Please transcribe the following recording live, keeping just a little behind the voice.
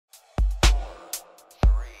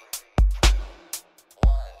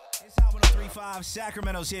101.5,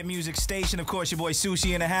 Sacramento's hit music station. Of course, your boy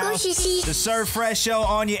Soosh in the house. The Serve Fresh Show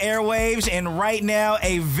on your airwaves. And right now,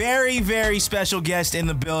 a very, very special guest in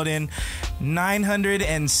the building.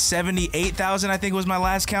 978,000, I think was my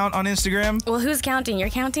last count on Instagram. Well, who's counting? You're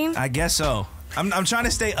counting? I guess so. I'm trying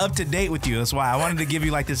to stay up to date with you. That's why I wanted to give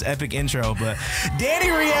you like this epic intro. But Dannie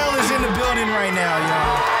Riel is in the building right now,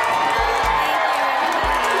 y'all.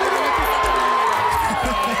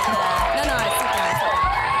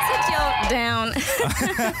 Down.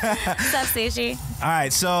 What's up, Sushi? All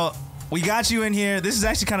right, so we got you in here. This is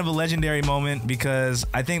actually kind of a legendary moment because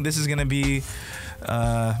I think this is going to be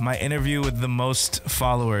my interview with the most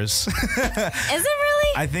followers. Is it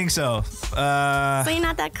really? I think so. So you're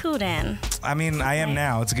not that cool then? I mean, I am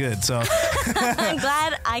now. It's good. So I'm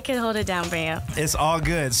glad I could hold it down for you. It's all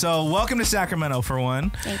good. So welcome to Sacramento, for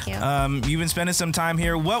one. Thank you. You've been spending some time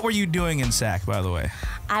here. What were you doing in Sac, by the way?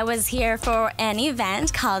 I was here for an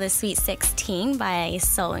event called the Sweet 16 by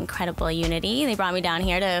So Incredible Unity. They brought me down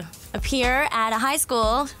here to appear at a high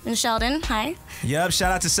school in Sheldon. Hi. Yep,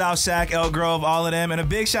 shout out to South Sac, Elk Grove, all of them. And a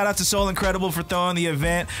big shout out to Soul Incredible for throwing the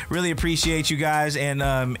event. Really appreciate you guys. And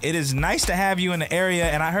it is nice to have you in the area.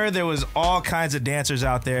 And I heard there was all kinds of dancers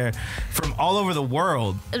out there from all over the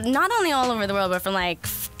world. Not only all over the world, but from like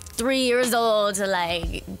 3 years old to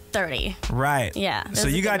like 30. Right. Yeah. So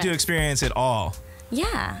you got to experience it all.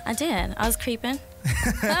 Yeah, I did. I was creeping.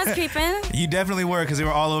 You definitely were, because they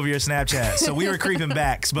were all over your Snapchat. So we were creeping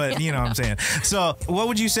backs, but you know what I'm saying. So what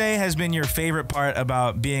would you say has been your favorite part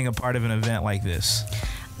about being a part of an event like this?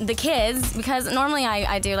 The kids, because normally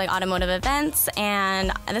I do like automotive events,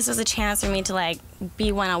 and this was a chance for me to like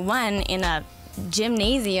be one-on-one in a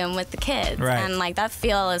gymnasium with the kids. Right. And like that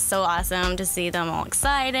feel is so awesome to see them all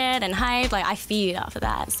excited and hyped. Like I feed off of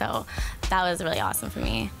that. So that was really awesome for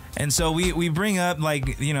me. And so we bring up,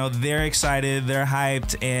 like, you know, they're excited, they're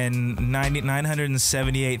hyped, and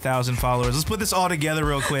 978,000 followers. Let's put this all together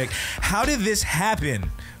real quick. How did this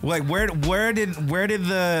happen? Like, where did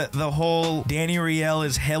the whole Dannie Riel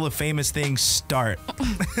is hella famous thing start?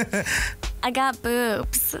 I got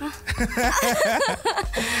boobs.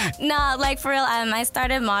 No, like for real, I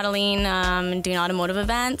started modeling and doing automotive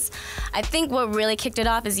events. I think what really kicked it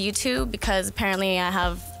off is YouTube, because apparently I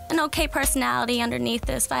have an okay personality underneath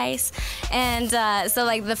this face, and so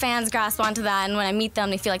like the fans grasp onto that, and when I meet them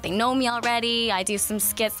they feel like they know me already. I do some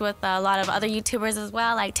skits with a lot of other YouTubers as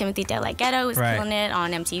well, like Timothy De La Ghetto who's killing it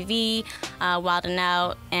on MTV, Wild 'N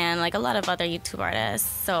Out, and like a lot of other YouTube artists.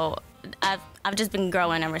 So I've just been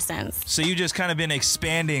growing ever since. So you just kind of been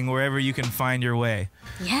expanding wherever you can find your way.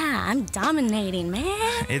 Yeah, I'm dominating,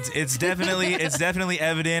 man. It's definitely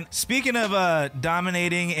evident. Speaking of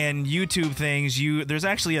dominating and YouTube things, there's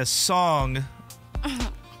actually a song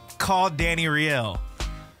called Dannie Riel.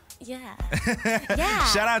 Yeah. Yeah.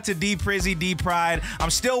 Shout out to D-Pryde.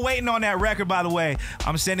 I'm still waiting on that record, by the way.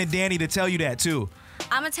 I'm sending Danny to tell you that too.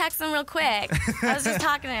 I'm gonna text him real quick. I was just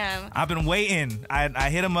talking to him. I've been waiting. I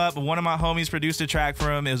hit him up. One of my homies produced a track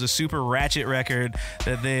for him. It was a super ratchet record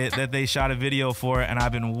that they shot a video for, and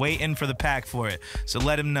I've been waiting for the pack for it. So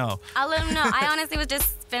let him know. I'll let him know. I honestly was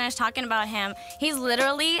just finished talking about him. He's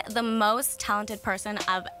literally the most talented person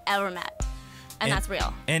I've ever met. And that's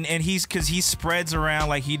real. And because he spreads around,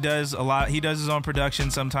 like he does a lot. He does his own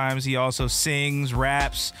production sometimes. He also sings,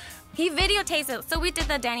 raps. He videotapes it. So we did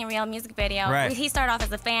the Dannie Riel music video. Right. He started off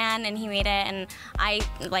as a fan, and he made it, and I,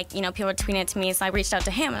 like, you know, people were tweeting it to me, so I reached out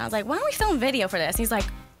to him, and I was like, why don't we film video for this? He's like,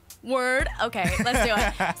 word? Okay, let's do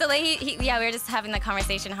it. So like, yeah, we were just having the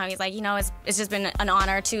conversation how he's like, you know, it's just been an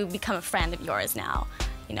honor to become a friend of yours now,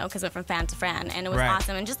 you know, because we're from fan to friend, and it was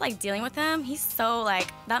awesome. And just like dealing with him, he's so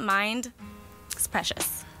like, that mind is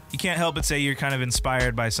precious. You can't help but say you're kind of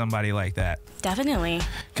inspired by somebody like that. Definitely.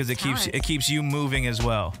 Because it keeps you moving as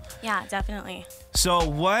well. Yeah, definitely. So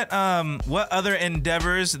what other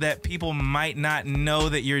endeavors that people might not know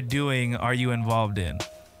that you're doing are you involved in?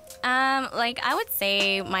 Like I would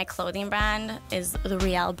say my clothing brand is the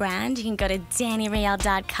Riel brand. You can go to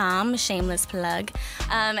DannieRiel.com, shameless plug,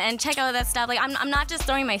 and check out that stuff. Like I'm not just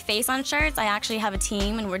throwing my face on shirts. I actually have a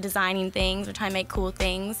team, and we're designing things. We're trying to make cool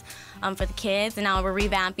things for the kids, and now we're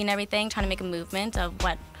revamping everything, trying to make a movement of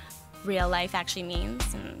what real life actually means.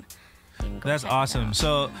 And that's awesome.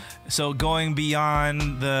 So going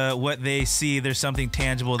beyond what they see, there's something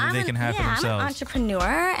tangible that they can have for themselves. I'm an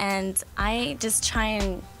entrepreneur, and I just try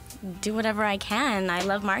and do whatever I can. I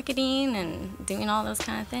love marketing and doing all those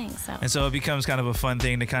kind of things. So it becomes kind of a fun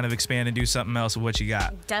thing to kind of expand and do something else with what you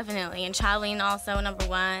got. Definitely. And traveling also, number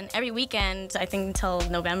one. Every weekend, I think until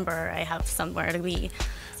November, I have somewhere to be.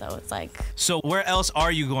 So it's like... So where else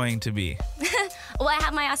are you going to be? Well, I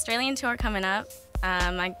have my Australian tour coming up.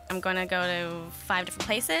 I'm going to go to 5 different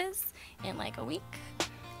places in like a week.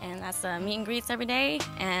 And that's meet and greets every day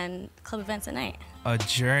and club events at night. A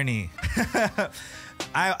journey.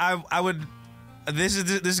 I would. This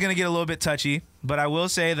is gonna get a little bit touchy, but I will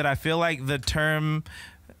say that I feel like the term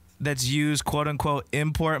that's used, quote unquote,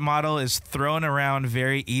 import model, is thrown around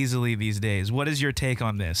very easily these days. What is your take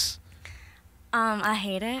on this? I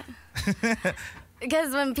hate it.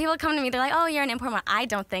 Because when people come to me, they're like, oh, you're an import model. I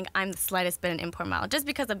don't think I'm the slightest bit an import model. Just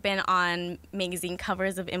because I've been on magazine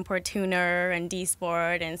covers of Import Tuner and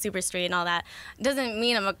D-Sport and Super Street and all that doesn't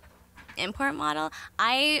mean I'm an import model.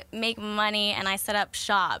 I make money and I set up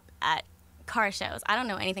shop at car shows. I don't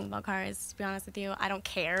know anything about cars, to be honest with you. I don't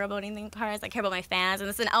care about anything about cars. I care about my fans, and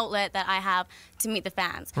it's an outlet that I have to meet the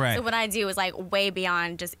fans. Right. So what I do is like way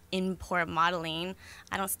beyond just import modeling.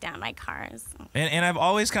 I don't stand by cars. And I've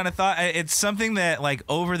always kind of thought it's something that like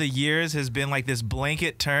over the years has been like this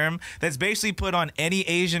blanket term that's basically put on any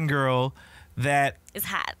Asian girl that is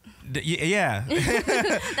hot. Yeah.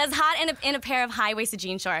 That's hot in a pair of high-waisted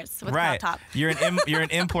jean shorts with a crop top. You're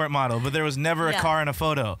an import model, but there was never a car in a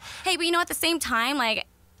photo. Hey, but you know, at the same time, like,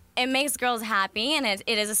 it makes girls happy, and it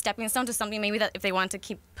is a stepping stone to something maybe that if they want to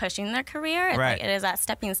keep pushing their career, it's like, it is that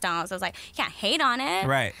stepping stone. So it's like, you can't hate on it.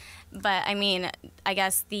 Right. But, I mean, I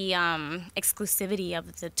guess the exclusivity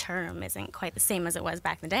of the term isn't quite the same as it was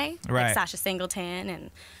back in the day. Right. Like Sasha Singleton and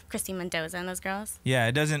Christine Mendoza and those girls. Yeah,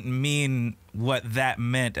 it doesn't mean what that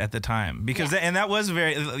meant at the time. Because and that was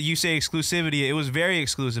very, you say exclusivity, it was very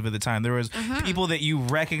exclusive at the time. There was people that you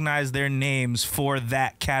recognize their names for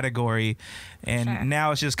that category. And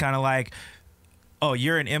now it's just kind of like, oh,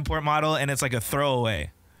 you're an import model, and it's like a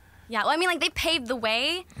throwaway. Yeah, well, I mean, like, they paved the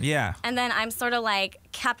way. Yeah. And then I'm sort of, like,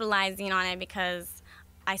 capitalizing on it because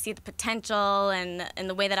I see the potential and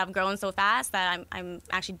the way that I've grown so fast that I'm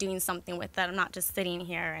actually doing something with that. I'm not just sitting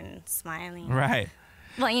here and smiling. Right.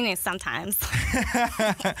 Well, you know, sometimes.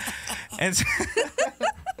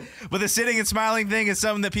 But the sitting and smiling thing is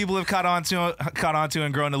something that people have caught on to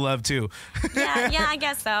and grown to love, too. Yeah, I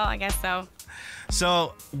guess so.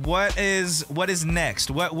 So what is next?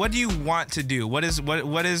 What do you want to do? What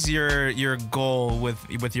is your goal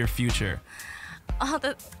with your future? Oh,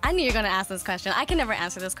 I knew you were going to ask this question. I can never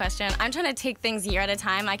answer this question. I'm trying to take things year at a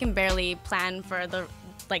time. I can barely plan for the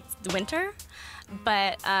winter.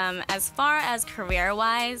 But as far as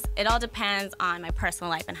career-wise, it all depends on my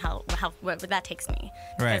personal life and where that takes me.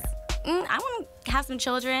 Right. I want to have some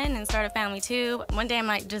children and start a family too. One day I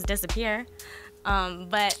might just disappear.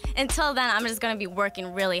 But until then, I'm just going to be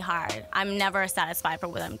working really hard. I'm never satisfied for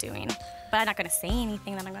what I'm doing. But I'm not going to say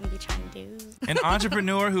anything that I'm going to be trying to do. An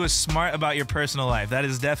entrepreneur who is smart about your personal life. That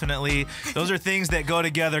is definitely, those are things that go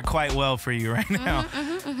together quite well for you right now.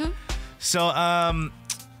 So,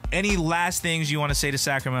 any last things you want to say to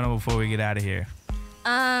Sacramento before we get out of here?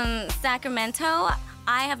 Sacramento,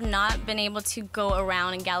 I have not been able to go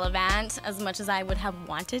around and gallivant as much as I would have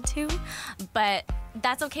wanted to, but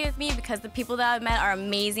that's okay with me because the people that I've met are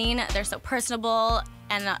amazing. They're so personable,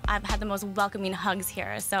 and I've had the most welcoming hugs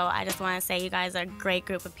here. So I just want to say you guys are a great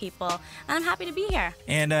group of people, and I'm happy to be here.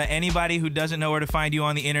 And anybody who doesn't know where to find you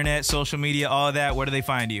on the internet, social media, all of that, where do they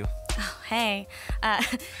find you? Oh, hey,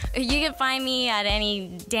 you can find me at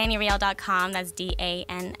DannieRiel.com. That's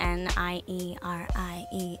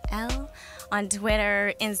DANNIERIEL. On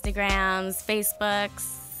Twitter, Instagrams,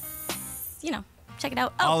 Facebooks, you know, check it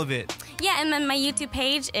out. Oh, all of it. Yeah, and then my YouTube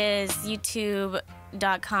page is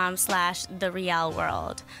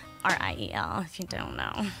youtube.com/TheRielWorld. RIEL, if you don't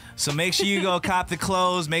know. So make sure you go cop the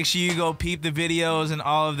clothes, make sure you go peep the videos and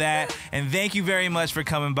all of that. And thank you very much for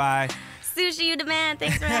coming by. Sushi, you the man.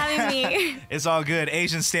 Thanks for having me. It's all good.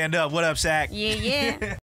 Asians stand up. What up, Sac?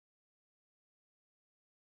 Yeah.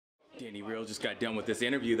 Dannie Riel just got done with this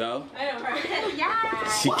interview, though. I know, right?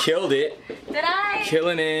 Yeah. She killed it. Did I?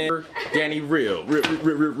 Killing it. Dannie Riel. Real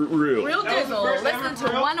Dizzle. Listen to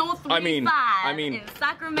 103.5 I mean, in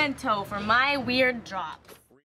Sacramento for my weird drops.